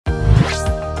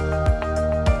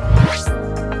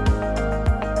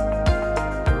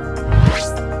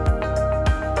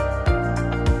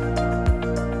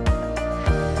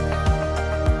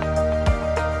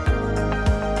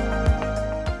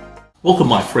Welcome,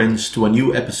 my friends, to a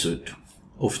new episode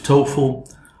of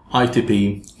TOEFL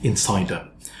ITP Insider.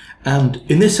 And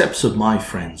in this episode, my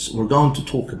friends, we're going to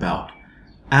talk about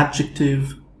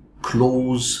adjective,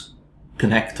 clause,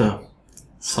 connector,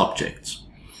 subjects.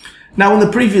 Now, in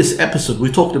the previous episode,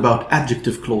 we talked about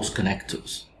adjective, clause,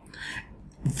 connectors.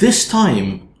 This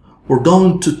time, we're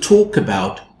going to talk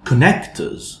about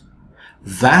connectors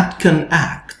that can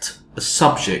act as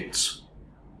subjects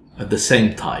at the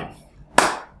same time.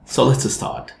 So let's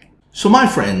start. So my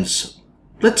friends,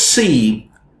 let's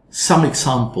see some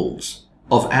examples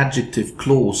of adjective,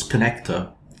 clause,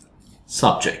 connector,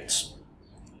 subjects.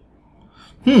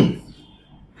 And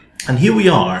here we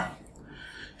are.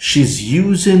 She's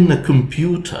using a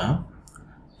computer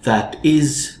that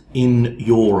is in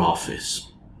your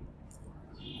office.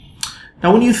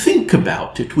 Now, when you think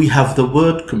about it, we have the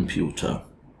word computer,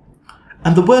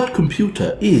 and the word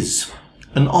computer is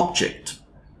an object.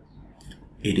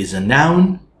 It is a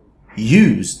noun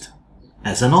used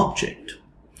as an object.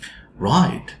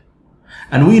 Right.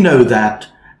 And we know that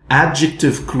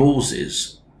adjective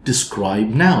clauses describe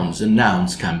nouns, and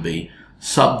nouns can be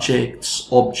subjects,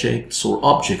 objects, or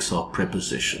objects are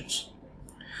prepositions.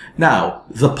 Now,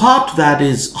 the part that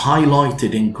is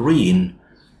highlighted in green,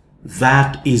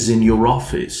 that is in your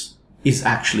office, is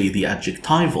actually the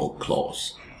adjectival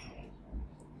clause.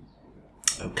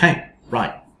 Okay,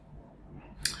 right.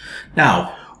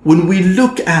 Now, when we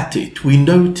look at it, we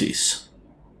notice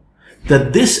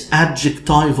that this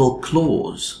adjectival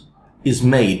clause is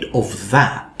made of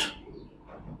that.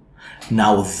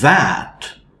 Now,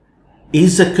 that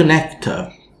is a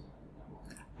connector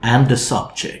and a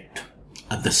subject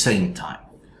at the same time.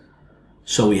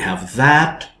 So we have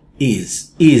that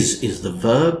is the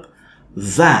verb,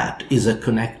 that is a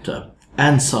connector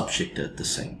and subject at the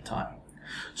same time.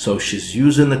 So she's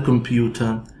using the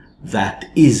computer that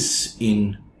is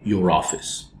in your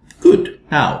office. Good.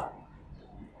 Now,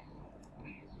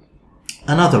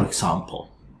 another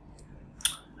example.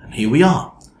 And here we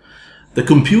are. The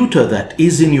computer that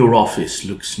is in your office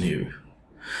looks new.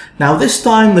 Now, this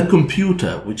time the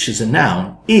computer, which is a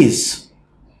noun, is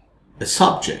a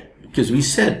subject, because we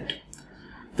said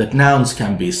that nouns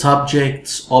can be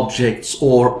subjects, objects,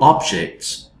 or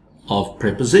objects of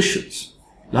prepositions.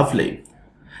 Lovely.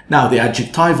 Now, the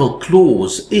adjectival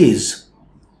clause is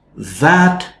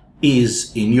that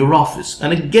is in your office.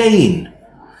 And again,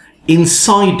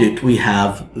 inside it, we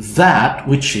have that,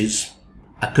 which is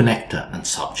a connector and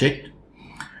subject.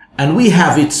 And we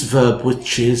have its verb,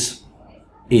 which is.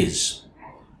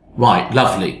 Right,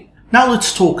 lovely. Now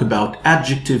let's talk about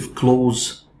adjective,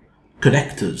 clause,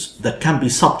 connectors that can be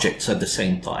subjects at the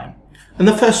same time. And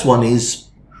the first one is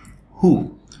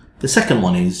who. The second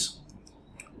one is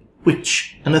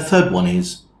which, and the third one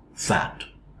is that.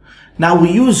 Now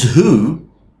we use who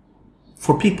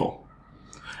for people,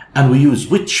 and we use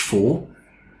which for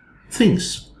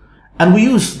things, and we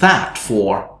use that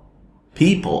for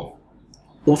people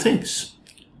or things.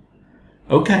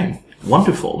 Okay,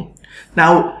 wonderful.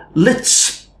 Now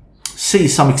let's see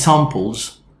some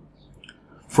examples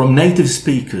from native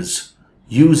speakers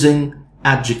using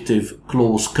adjective,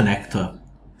 clause, connector,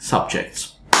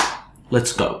 subjects.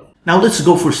 Let's go. Now let's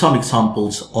go for some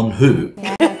examples on who.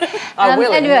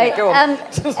 Anyway,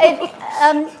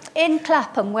 in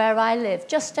Clapham, where I live,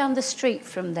 just down the street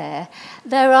from there,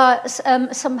 there are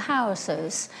some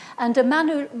houses, and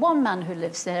one man who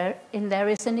lives there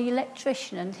is an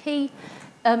electrician, and he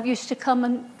used to come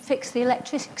and fix the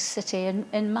electricity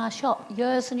in my shop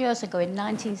years and years ago in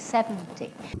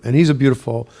 1970. And he's a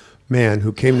beautiful man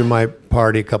who came to my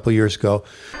party a couple of years ago.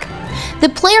 The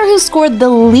player who scored the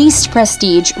least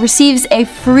prestige receives a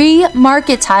free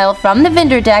market tile from the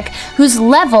vendor deck whose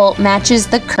level matches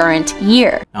the current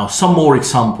year. Now some more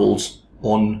examples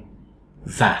on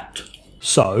that.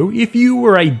 So, if you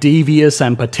were a devious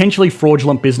and potentially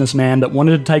fraudulent businessman that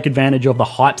wanted to take advantage of the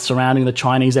hype surrounding the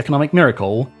Chinese economic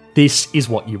miracle, this is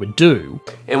what you would do.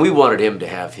 And we wanted him to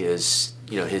have his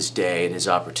day and his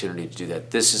opportunity to do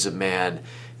that. This is a man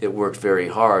that worked very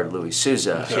hard, Louis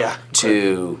Souza,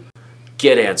 to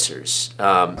get answers.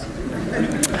 So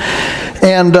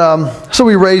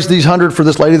we raised these 100 for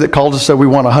this lady that called us, said we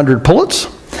want 100 pullets.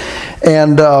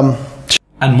 And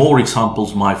more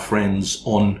examples, my friends,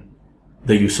 on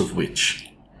the use of which.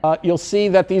 You'll see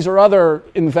that these are other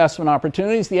investment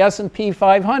opportunities. The S&P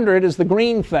 500 is the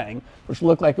green thing, which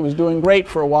looked like it was doing great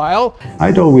for a while.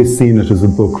 I'd always seen it as a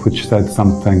book which said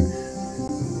something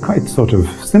quite sort of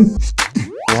simple.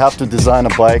 We have to design a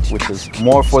bike which is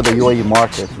more for the UAE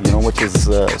market, which is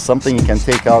something you can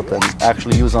take out and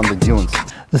actually use on the dunes.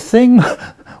 The thing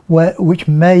which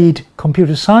made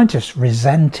computer scientists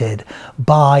resented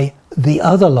by the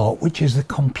other lot, which is the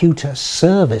computer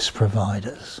service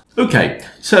providers. Okay,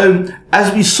 so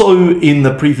as we saw in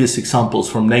the previous examples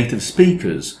from native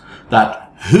speakers,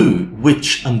 that who,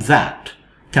 which, and that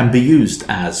can be used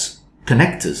as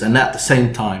connectors and at the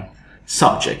same time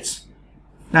subjects.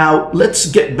 Now let's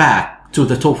get back to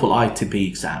the TOEFL ITP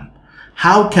exam.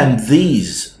 How can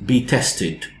these be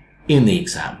tested in the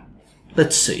exam?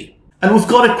 Let's see. And we've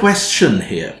got a question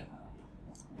here.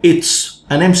 It's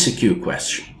an MCQ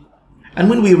question. And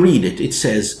when we read it, it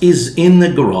says, is in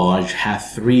the garage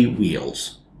have 3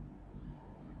 wheels.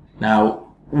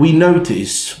 Now, we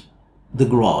notice the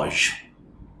garage.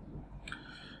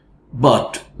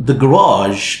 But the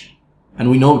garage,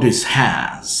 and we notice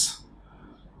has.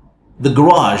 The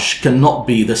garage cannot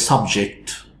be the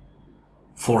subject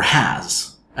for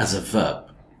has as a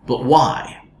verb. But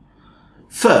why?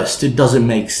 First, it doesn't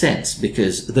make sense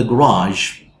because the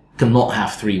garage cannot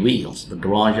have 3 wheels. The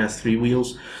garage has 3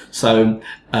 wheels. So,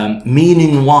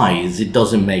 meaning-wise, it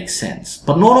doesn't make sense.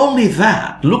 But not only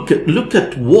that, look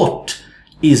at what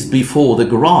is before the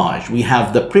garage. We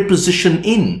have the preposition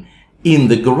in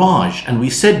the garage. And we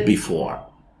said before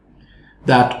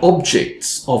that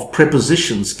objects of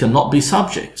prepositions cannot be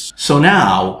subjects. So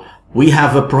now we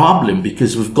have a problem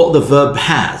because we've got the verb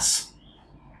has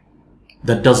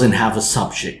that doesn't have a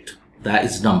subject. That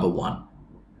is number 1.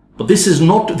 But this is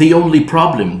not the only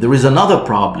problem. There is another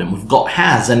problem. We've got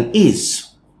has and is.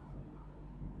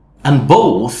 And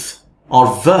both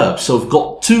are verbs. So we've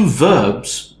got 2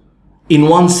 verbs in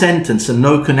one sentence and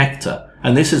no connector.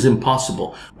 And this is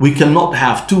impossible. We cannot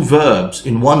have 2 verbs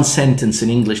in one sentence in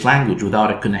English language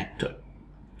without a connector.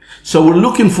 So we're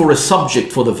looking for a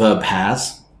subject for the verb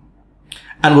has.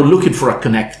 And we're looking for a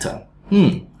connector.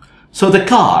 So the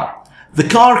car. The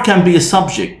car can be a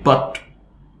subject, but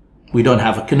we don't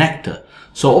have a connector.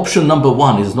 So option number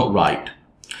 1 is not right.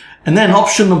 And then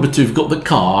option number 2, we've got the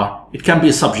car. It can be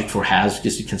a subject for has,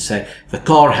 because you can say the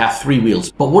car has 3 wheels.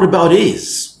 But what about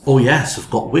is? Oh yes, I've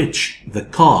got which. The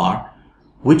car,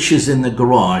 which is in the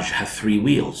garage, has 3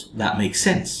 wheels. That makes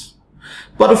sense.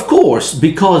 But of course,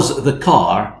 because the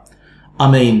car,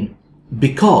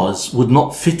 because would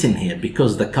not fit in here,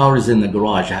 because the car is in the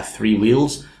garage, has 3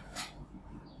 wheels.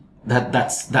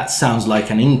 That sounds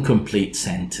like an incomplete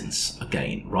sentence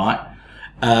again, right?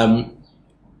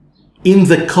 In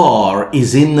the car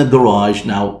is in the garage.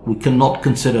 Now, we cannot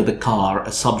consider the car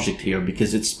a subject here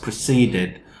because it's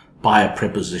preceded by a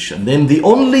preposition. Then the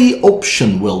only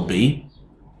option will be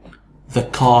the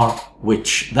car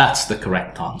which. That's the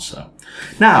correct answer.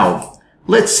 Now,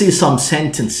 let's see some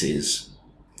sentences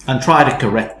and try to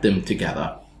correct them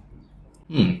together.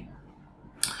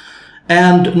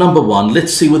 And number 1,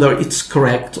 let's see whether it's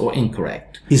correct or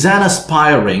incorrect. He's an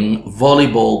aspiring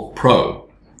volleyball pro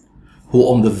who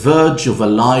on the verge of a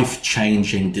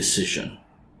life-changing decision.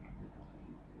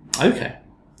 Okay.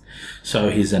 So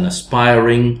he's an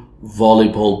aspiring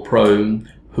volleyball pro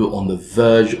who on the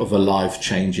verge of a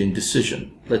life-changing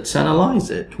decision. Let's analyze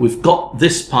it. We've got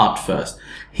this part first.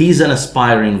 He's an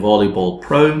aspiring volleyball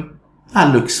pro.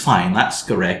 That looks fine. That's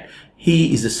correct.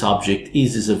 He is a subject,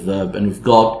 is a verb, and we've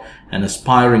got an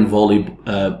aspiring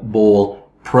volleyball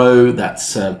pro.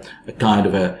 That's a kind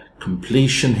of a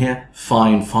completion here.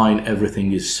 Fine,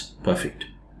 everything is perfect.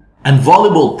 And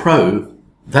volleyball pro,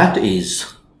 that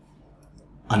is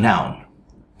a noun.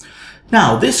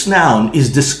 Now, this noun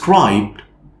is described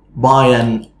by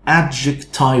an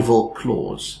adjectival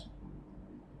clause.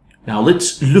 Now,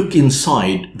 let's look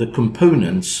inside the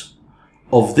components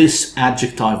of this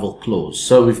adjectival clause.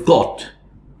 So we've got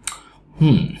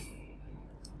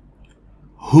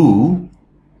who,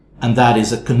 and that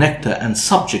is a connector and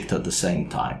subject at the same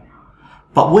time.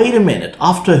 But wait a minute,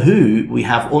 after who we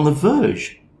have on the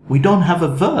verge. We don't have a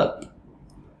verb.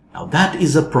 Now that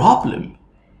is a problem.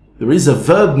 There is a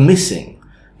verb missing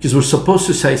because we're supposed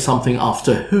to say something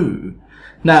after who.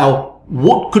 Now,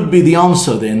 what could be the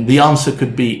answer then? The answer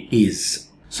could be is.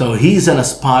 So he's an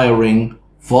aspiring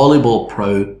volleyball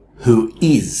pro who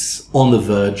is on the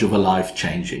verge of a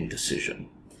life-changing decision.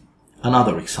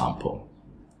 Another example.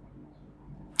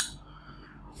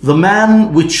 The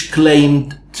man which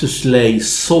claimed to slay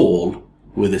Saul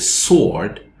with a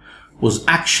sword was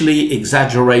actually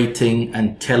exaggerating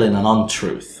and telling an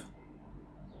untruth.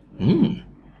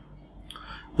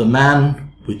 The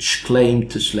man which claimed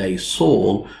to slay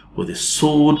Saul with a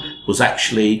sword was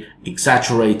actually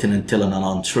exaggerating and telling an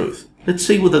untruth. Let's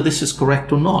see whether this is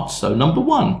correct or not. So number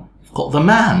 1, we've got the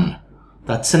man.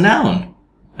 That's a noun.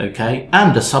 Okay,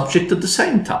 and a subject at the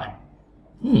same time.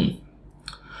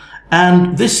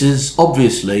 And this is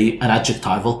obviously an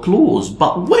adjectival clause.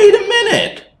 But wait a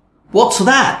minute. What's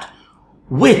that?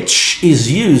 which is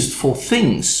used for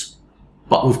things,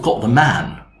 but we've got the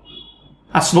man.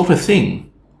 That's not a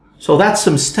thing. So that's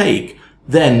a mistake.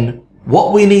 Then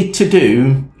what we need to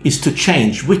do is to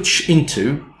change which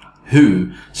into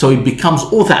who. So it becomes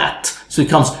or that. So it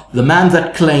becomes the man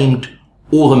that claimed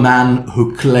or the man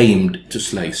who claimed to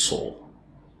slay Saul.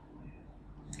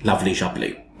 Lovely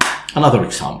jubbly. Another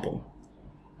example.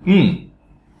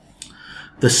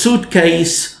 The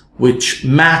suitcase which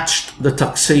matched the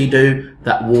tuxedo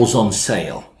that was on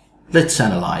sale. Let's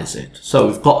analyze it. So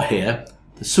we've got here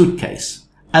the suitcase.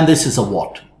 And this is a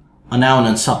what? A noun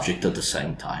and subject at the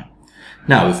same time.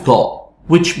 Now we've got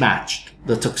which matched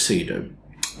the tuxedo.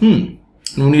 And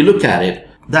when you look at it,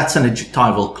 that's an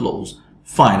adjectival clause.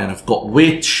 Fine. And I've got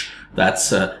which,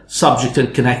 that's a subject and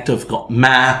connector. I've got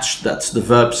matched, that's the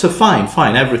verb. So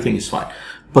fine, everything is fine.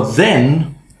 But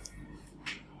then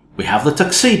we have the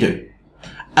tuxedo.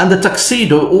 And the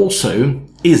tuxedo also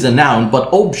is a noun,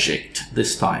 but object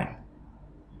this time.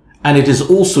 And it is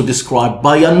also described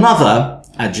by another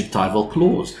adjectival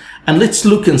clause. And let's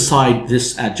look inside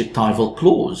this adjectival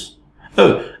clause.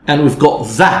 Oh, and we've got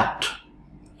that.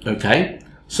 Okay.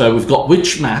 So we've got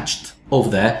which matched over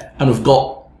there, and we've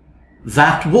got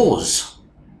that was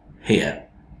here.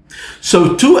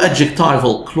 So two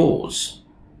adjectival clause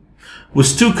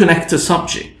with two connector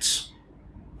subjects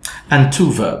and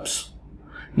two verbs.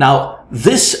 Now,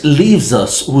 this leaves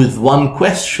us with one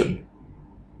question.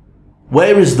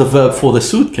 Where is the verb for the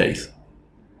suitcase?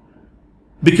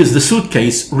 Because the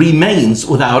suitcase remains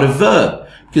without a verb.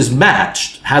 Because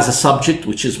matched has a subject,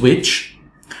 which is which,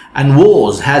 and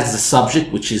was has the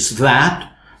subject, which is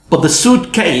that, but the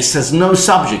suitcase has no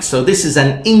subject. So this is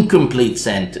an incomplete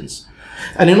sentence.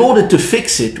 And in order to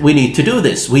fix it, we need to do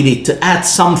this. We need to add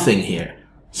something here.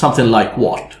 Something like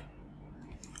what?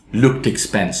 Looked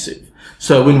expensive.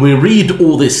 So when we read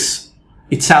all this,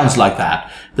 it sounds like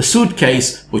that. The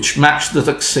suitcase, which matched the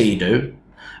tuxedo,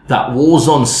 that was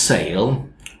on sale,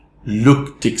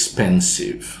 looked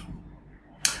expensive.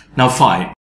 Now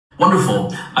fine.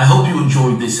 Wonderful. I hope you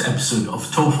enjoyed this episode of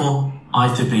TOEFL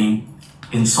ITP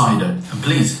Insider. And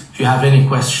please, if you have any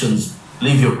questions,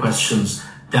 leave your questions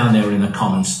down there in the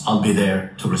comments. I'll be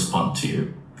there to respond to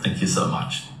you. Thank you so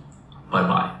much.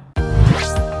 Bye-bye.